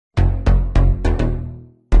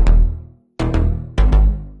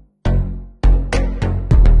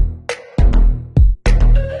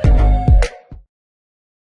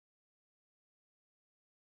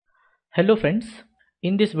Hello friends,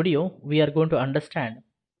 in this video we are going to understand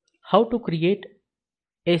how to create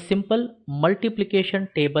a simple multiplication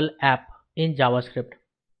table app in JavaScript.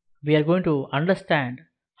 We are going to understand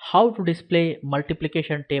how to display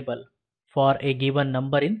multiplication table for a given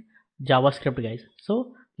number in JavaScript, guys.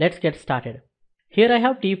 So let's get started. Here I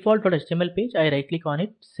have default.html page. I right click on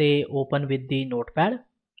it, say open with the notepad.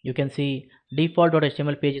 You can see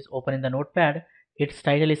default.html page is open in the notepad. Its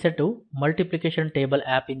title is set to multiplication table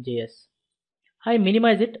app in JS. I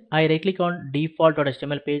minimize it. I right click on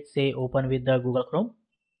default.html page, say open with the Google Chrome.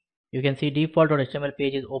 You can see default.html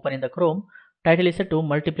page is open in the Chrome. Title is set to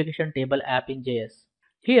multiplication table app in JS.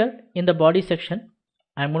 Here in the body section,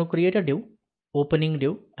 I'm going to create a div, opening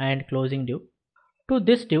div and closing div. To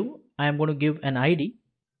this div, I'm going to give an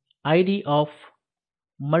ID of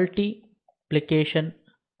multiplication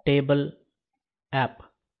table app,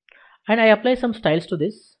 and I apply some styles to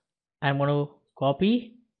this. I'm going to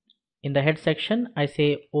copy. In the head section, I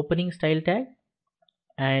say opening style tag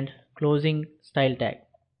and closing style tag,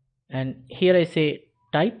 and here I say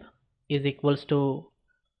type is equals to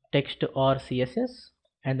text or CSS,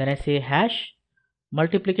 and then I say hash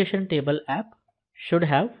multiplication table app should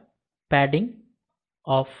have padding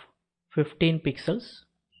of 15 pixels,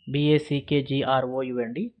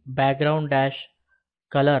 background, background dash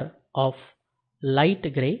color of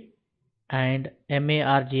light gray, and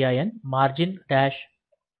margin dash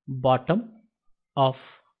bottom of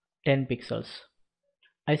 10 pixels.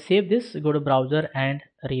 I save this, go to browser and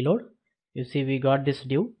reload. You see we got this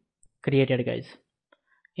div created, guys.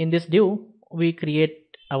 In this div we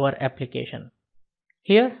create our application.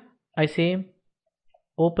 Here I say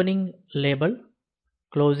opening label,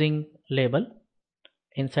 closing label.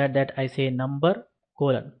 Inside that I say number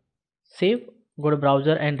colon. Save, go to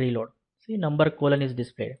browser and reload. See number colon is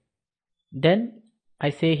displayed. Then I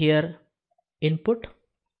say here input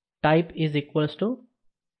type is equals to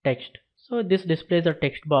text. So this displays a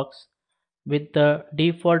text box with the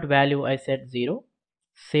default value. I set 0.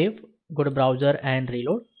 Save, go to browser and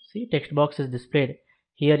reload. See text box is displayed.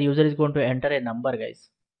 Here user is going to enter a number,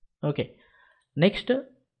 guys. Okay, next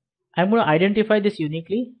I'm going to identify this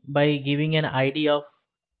uniquely by giving an ID of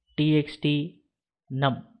txt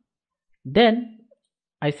num. Then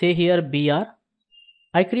I say here br.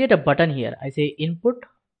 I create a button here. I say input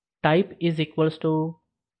type is equals to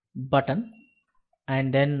button,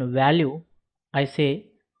 and then value I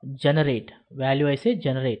say generate.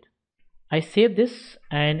 I save this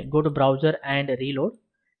and go to browser and reload.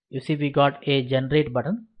 You see we got a generate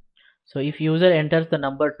button. So if user enters the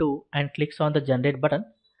number 2 and clicks on the generate button,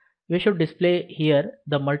 we should display here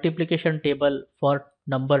the multiplication table for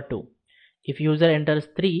number 2. If user enters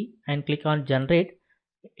 3 and click on generate,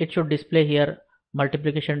 it should display here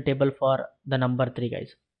multiplication table for the number 3,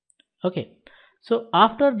 guys. Okay, so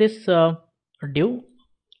after this div,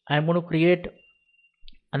 I'm going to create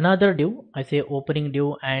another div. I say opening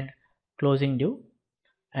div and closing div,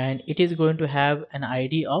 and it is going to have an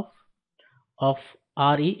ID of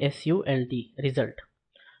result.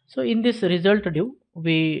 So in this result div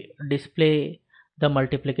we display the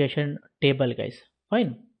multiplication table, guys.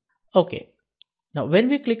 Fine. Okay, now when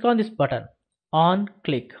we click on this button, on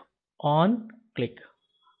click of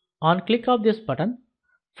this button,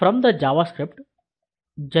 from the JavaScript,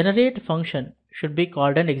 generate function should be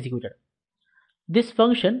called and executed. This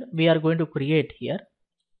function we are going to create here.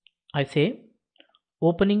 I say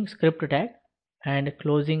opening script tag and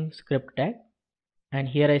closing script tag, and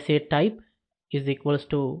here I say type is equals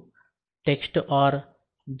to text or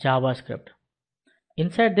JavaScript.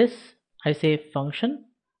 Inside this I say function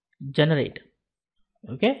generate.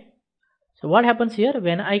 Okay, so what happens here,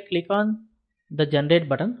 when I click on the generate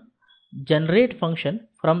button, generate function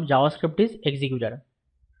from JavaScript is executed.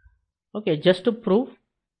 Okay, just to prove,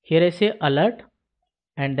 here I say alert,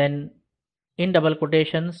 and then in double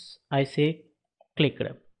quotations I say clicked.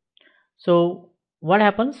 So what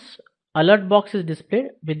happens, alert box is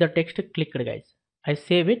displayed with the text clicked, guys. I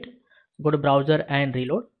save it, go to browser and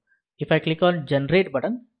reload. If I click on generate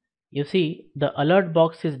button, you see the alert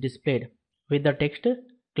box is displayed with the text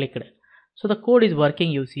clicked. So the code is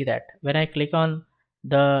working. You see that when I click on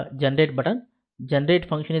the generate button, generate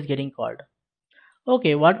function is getting called.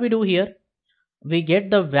 Okay, what we do here, we get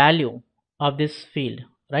the value of this field,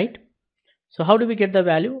 right? So how do we get the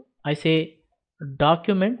value? I say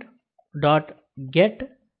document dot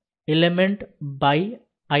get element by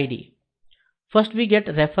ID. First we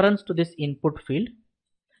get reference to this input field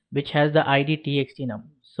which has the ID txt num.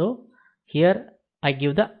 So here I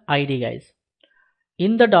give the ID, guys.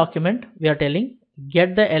 In the document we are telling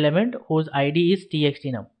get the element whose ID is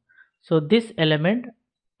txt num. So this element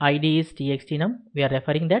ID is txt num. We are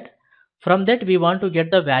referring that From that we want to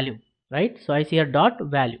get the value, right? So I say here dot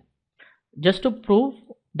value. Just to prove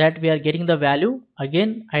that we are getting the value,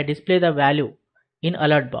 again I display the value in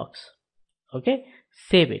alert box. Okay,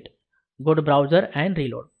 save it, go to browser and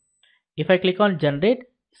reload. If I click on generate,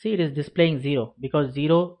 see it is displaying 0 because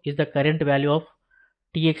 0 is the current value of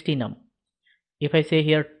txt num. If I say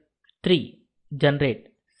here 3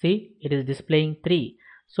 generate, see it is displaying 3.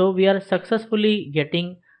 So we are successfully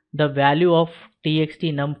getting the value of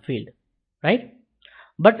txt num field, right?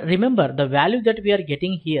 But remember, the value that we are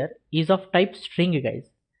getting here is of type string, guys.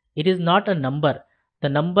 It is not a number. The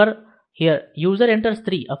number here, user enters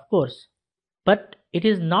 3, of course, but it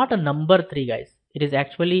is not a number 3, guys. It is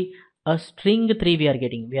actually a string 3 we are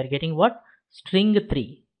getting. We are getting what? String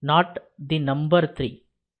 3, not the number 3.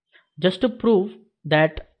 Just to prove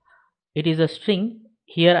that it is a string,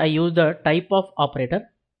 here I use the type of operator,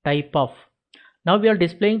 type of. Now we are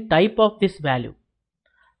displaying type of this value.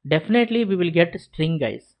 Definitely we will get string,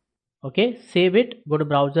 guys. Okay, save it, go to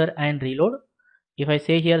browser and reload. If I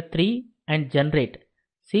say here 3 and generate,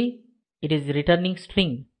 see it is returning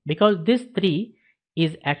string because this 3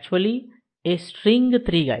 is actually a string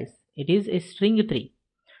 3, guys. It is a string 3.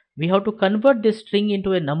 We have to convert this string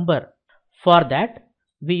into a number. For that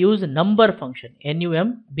we use number function,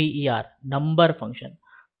 number, number function.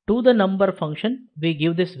 To the number function we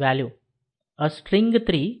give this value, a string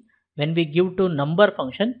 3. When we give to number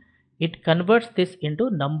function, it converts this into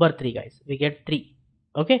number 3, guys. We get 3.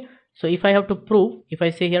 Okay, so if I have to prove, if I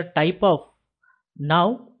say here type of,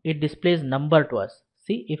 now it displays number to us.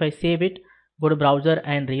 See, if I save it, go to browser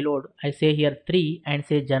and reload, I say here 3 and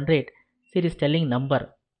say generate, see it is telling number.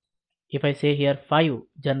 If I say here 5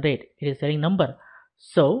 generate, it is telling number.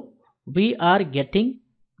 So we are getting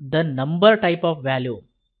the number type of value.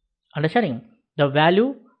 Understanding? The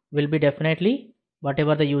value will be definitely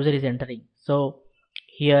whatever the user is entering. So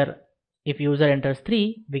here if user enters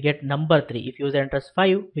 3, we get number 3. If user enters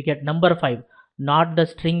 5, we get number 5, not the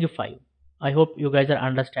string 5. I hope you guys are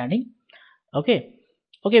understanding. Okay,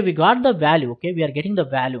 we got the value. Okay, we are getting the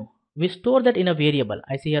value. We store that in a variable.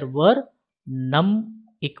 I see here var num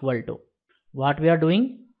equal to. What we are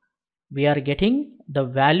doing? We are getting the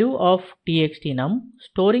value of txt num,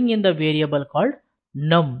 storing in the variable called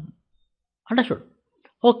num. Understood?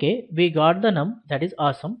 Okay, we got the num. That is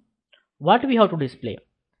awesome. What we have to display?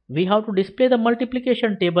 We have to display the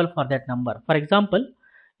multiplication table for that number. For example,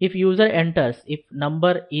 if user enters, if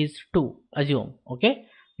number is 2, assume, okay,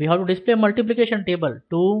 we have to display multiplication table.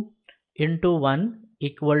 2 into 1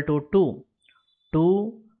 equal to 2,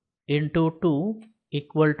 2 into 2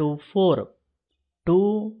 equal to 4,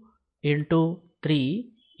 2 into 3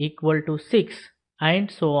 equal to 6,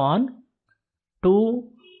 and so on. 2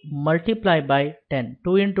 multiplied by 10,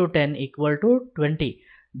 2 into 10 equal to 20.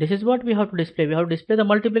 This is what we have to display. We have to display the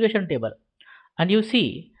multiplication table. And you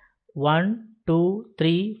see 1, 2,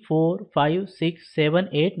 3, 4, 5, 6, 7,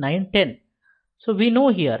 8, 9, 10. So we know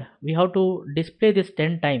here we have to display this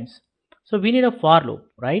 10 times. So we need a for loop,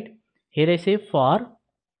 right? Here I say for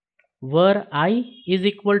var I is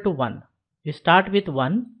equal to 1. We start with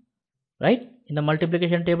 1, right? In the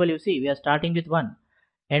multiplication table you see we are starting with 1,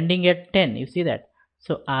 ending at 10. You see that?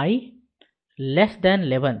 So I less than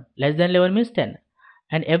 11. Less than 11 means 10.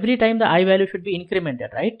 And every time the I value should be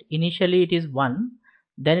incremented, right? Initially it is 1,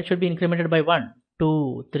 then it should be incremented by 1,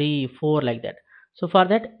 2, 3, 4 like that. So for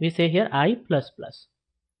that we say here I plus plus.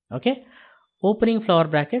 Okay, opening flower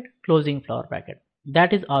bracket, closing flower bracket.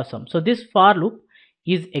 That is awesome. So this for loop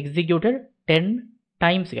is executed 10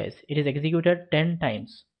 times, guys. It is executed 10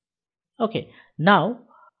 times. Okay, now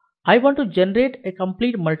I want to generate a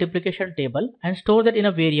complete multiplication table and store that in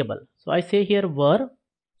a variable. So I say here var,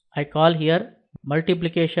 I call here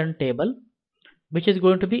multiplication table, which is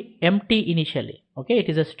going to be empty initially. Okay, it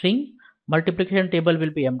is a string. Multiplication table will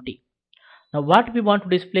be empty. Now what we want to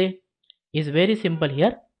display is very simple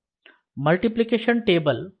here. Multiplication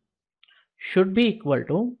table should be equal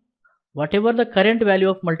to whatever the current value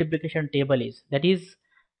of multiplication table is. That is,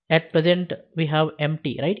 at present we have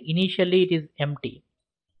empty, right? Initially it is empty,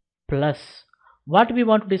 plus what we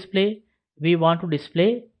want to display? We want to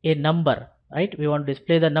display a number, right? We want to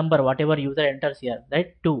display the number whatever user enters here,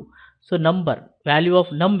 right? 2. So number, value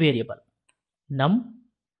of num variable, num.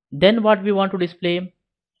 Then what we want to display?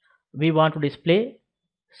 We want to display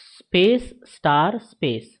space star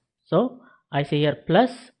space. So I say here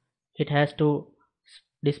plus, it has to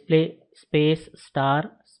display space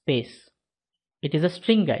star space. It is a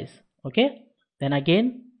string, guys. Okay, then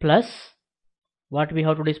again plus, what we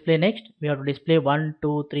have to display next? We have to display 1,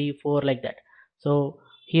 2, 3, 4 like that. So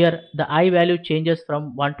here the I value changes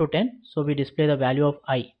from 1 to 10, so we display the value of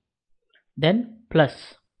I. Then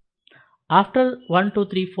plus, After 1 2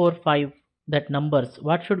 3 4 5 that numbers,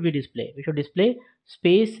 what should we display? We should display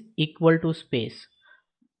space equal to space,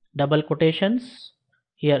 double quotations,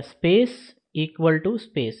 here space equal to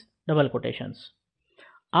space, double quotations.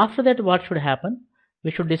 After that, what should happen?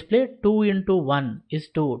 We should display 2 into 1 is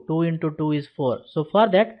 2, 2 into 2 is 4. So for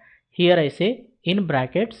that, here I say in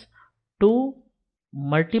brackets 2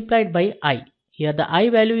 multiplied by I. Here the I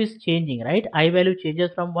value is changing, right? I value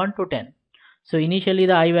changes from 1 to 10. So initially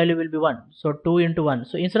the I value will be 1. So 2 into 1.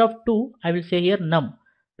 So instead of 2, I will say here num,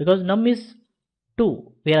 because num is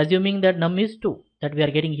 2. We are assuming that num is 2 that we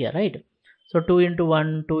are getting here, right? So 2 into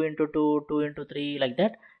 1, 2 into 2, 2 into 3, like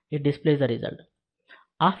that it displays the result.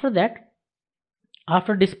 After that,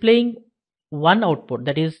 after displaying one output,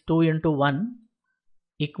 that is 2 into 1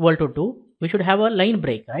 equal to 2, we should have a line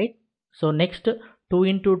break, right? So next 2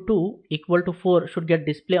 into 2 equal to 4 should get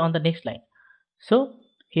display on the next line. So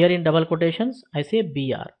here in double quotations I say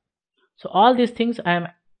BR. So all these things I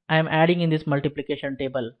am adding in this multiplication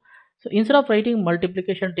table. So instead of writing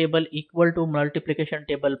multiplication table equal to multiplication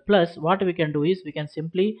table plus, what we can do is we can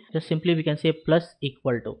simply we can say plus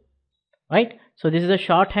equal to, right? So this is a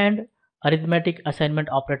shorthand arithmetic assignment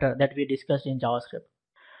operator that we discussed in JavaScript.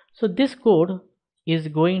 So this code is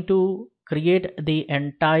going to create the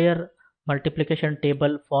entire multiplication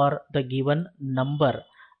table for the given number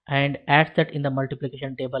and add that in the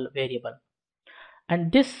multiplication table variable.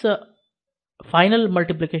 And this final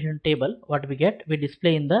multiplication table, what we get, we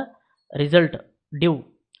display in the result div.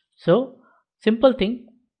 So simple thing,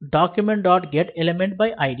 document.getElement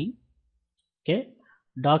by id. Okay,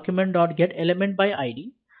 document.get element by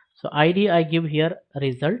id. So id I give here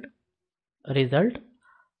result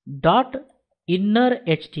dot inner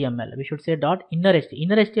html. We should say dot inner html.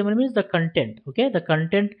 Inner html means the content. Okay, the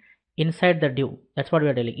content inside the div, that's what we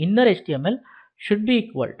are telling. Inner html should be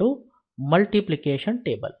equal to multiplication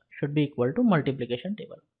table, should be equal to multiplication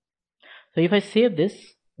table. So if I save this,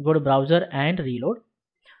 go to browser and reload.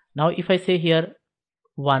 Now if I say here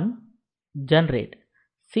 1 generate,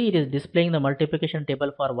 see it is displaying the multiplication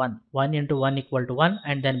table for 1. 1 into 1 equal to 1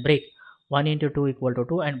 and then break. 1 into 2 equal to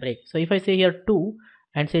 2 and break. So if I say here 2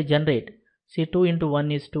 and say generate, see 2 into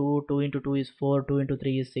 1 is 2, 2 into 2 is 4, 2 into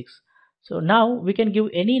 3 is 6. So now we can give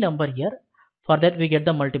any number here. For that we get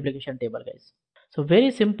the multiplication table, guys. So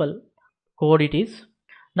very simple code it is.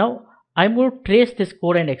 Now I'm going to trace this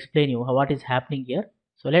code and explain you what is happening here.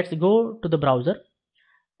 So let's go to the browser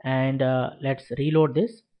and let's reload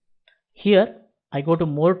this. Here I go to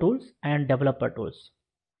more tools and developer tools.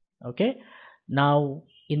 Okay, now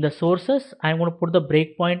in the sources I'm going to put the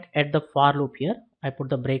breakpoint at the for loop here. I put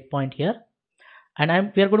the breakpoint here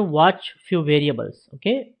and we are going to watch few variables.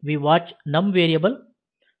 Okay, we watch num variable.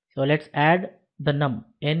 So let's add the num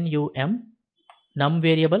num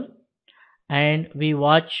variable, and we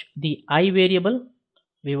watch the I variable,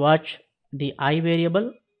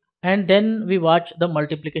 and then we watch the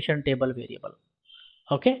multiplication table variable.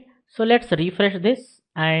 Okay, so let's refresh this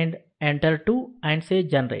and enter 2 and say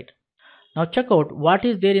generate. Now check out what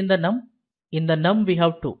is there in the num. In the num we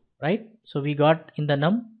have 2, right? So we got in the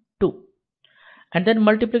num 2, and then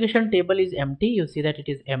multiplication table is empty. You see that it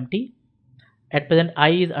is empty. At present I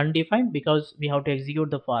is undefined because we have to execute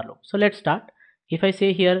the for loop. So let's start. If I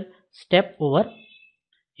say here step over,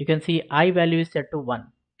 you can see I value is set to 1.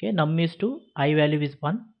 Okay, num is 2, I value is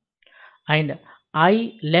 1, and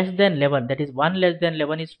I less than 11, that is 1 less than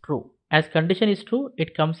 11 is true. As condition is true,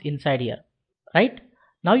 it comes inside here, right?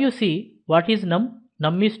 Now you see what is num.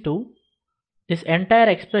 Num is 2. This entire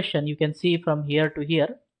expression you can see from here to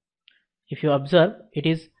here. If you observe, it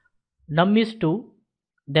is num is 2,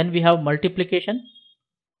 then we have multiplication,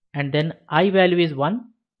 and then I value is 1.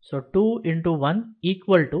 So 2 into 1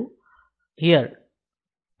 equal to, here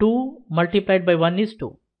 2 multiplied by 1 is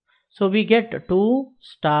 2. So we get 2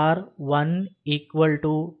 star 1 equal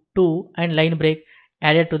to 2 and line break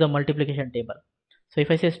added to the multiplication table. So if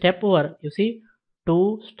I say step over, you see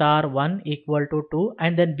 2 star 1 equal to 2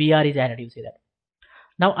 and then BR is added, you see that.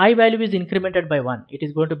 Now I value is incremented by 1, it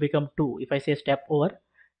is going to become 2. If I say step over,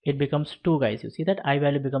 it becomes 2, guys. You see that I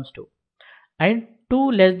value becomes 2, and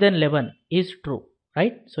 2 less than 11 is true,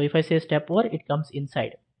 right? So if I say step over, it comes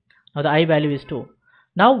inside. Now the I value is 2.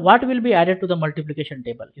 Now what will be added to the multiplication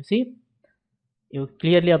table? You see, you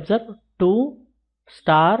clearly observe 2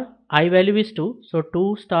 star I value is 2. So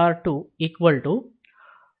 2 star 2 equal to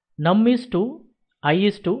num is 2, I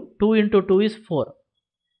is 2, 2 into 2 is 4.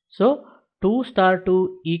 So 2 star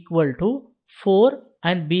 2 equal to 4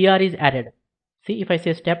 and BR is added. See, if I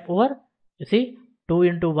say step over, you see 2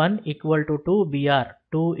 into 1 equal to 2 BR,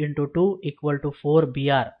 2 into 2 equal to 4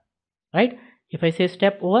 BR, right? If I say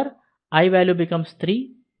step over, I value becomes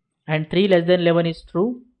 3 and 3 less than 11 is true.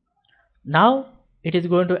 Now it is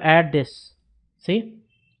going to add this. See,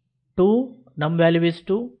 2 num value is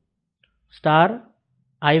 2 star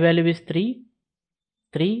I value is 3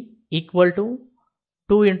 equal to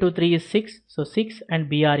 2 into 3 is 6, so 6 and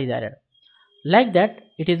BR is added. Like that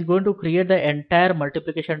it is going to create the entire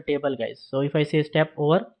multiplication table, guys. So if I say step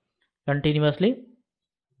over continuously,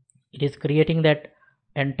 it is creating that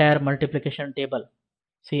entire multiplication table.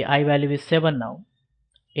 See, I value is 7 now,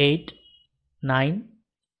 8, 9,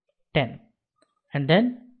 10, and then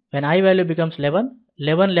when I value becomes 11,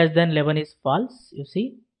 11 less than 11 is false. You see,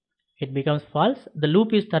 it becomes false. The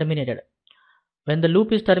loop is terminated. When the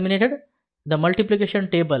loop is terminated, the multiplication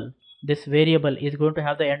table, this variable is going to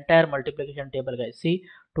have the entire multiplication table, guys. See,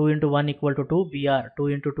 2 into 1 equal to 2 BR, 2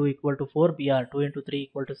 into 2 equal to 4 BR, 2 into 3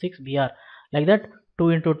 equal to 6 BR, like that. 2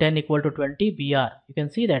 into 10 equal to 20 BR. You can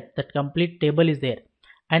see that complete table is there,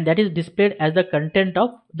 and that is displayed as the content of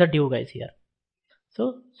the div, guys, here.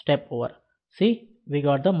 So step over. See, we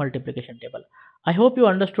got the multiplication table. I hope you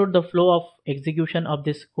understood the flow of execution of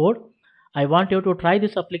this code. I want you to try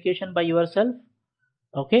this application by yourself.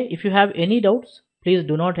 Okay, if you have any doubts, please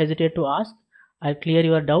do not hesitate to ask. I'll clear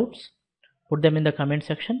your doubts. Put them in the comment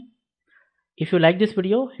section. If you like this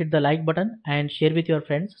video, hit the like button and share with your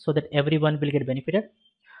friends so that everyone will get benefited.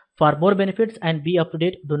 For more benefits and be up to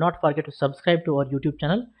date, do not forget to subscribe to our YouTube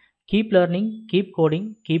channel. Keep learning, keep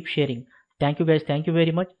coding, keep sharing. Thank you, guys. Thank you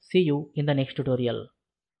very much. See you in the next tutorial.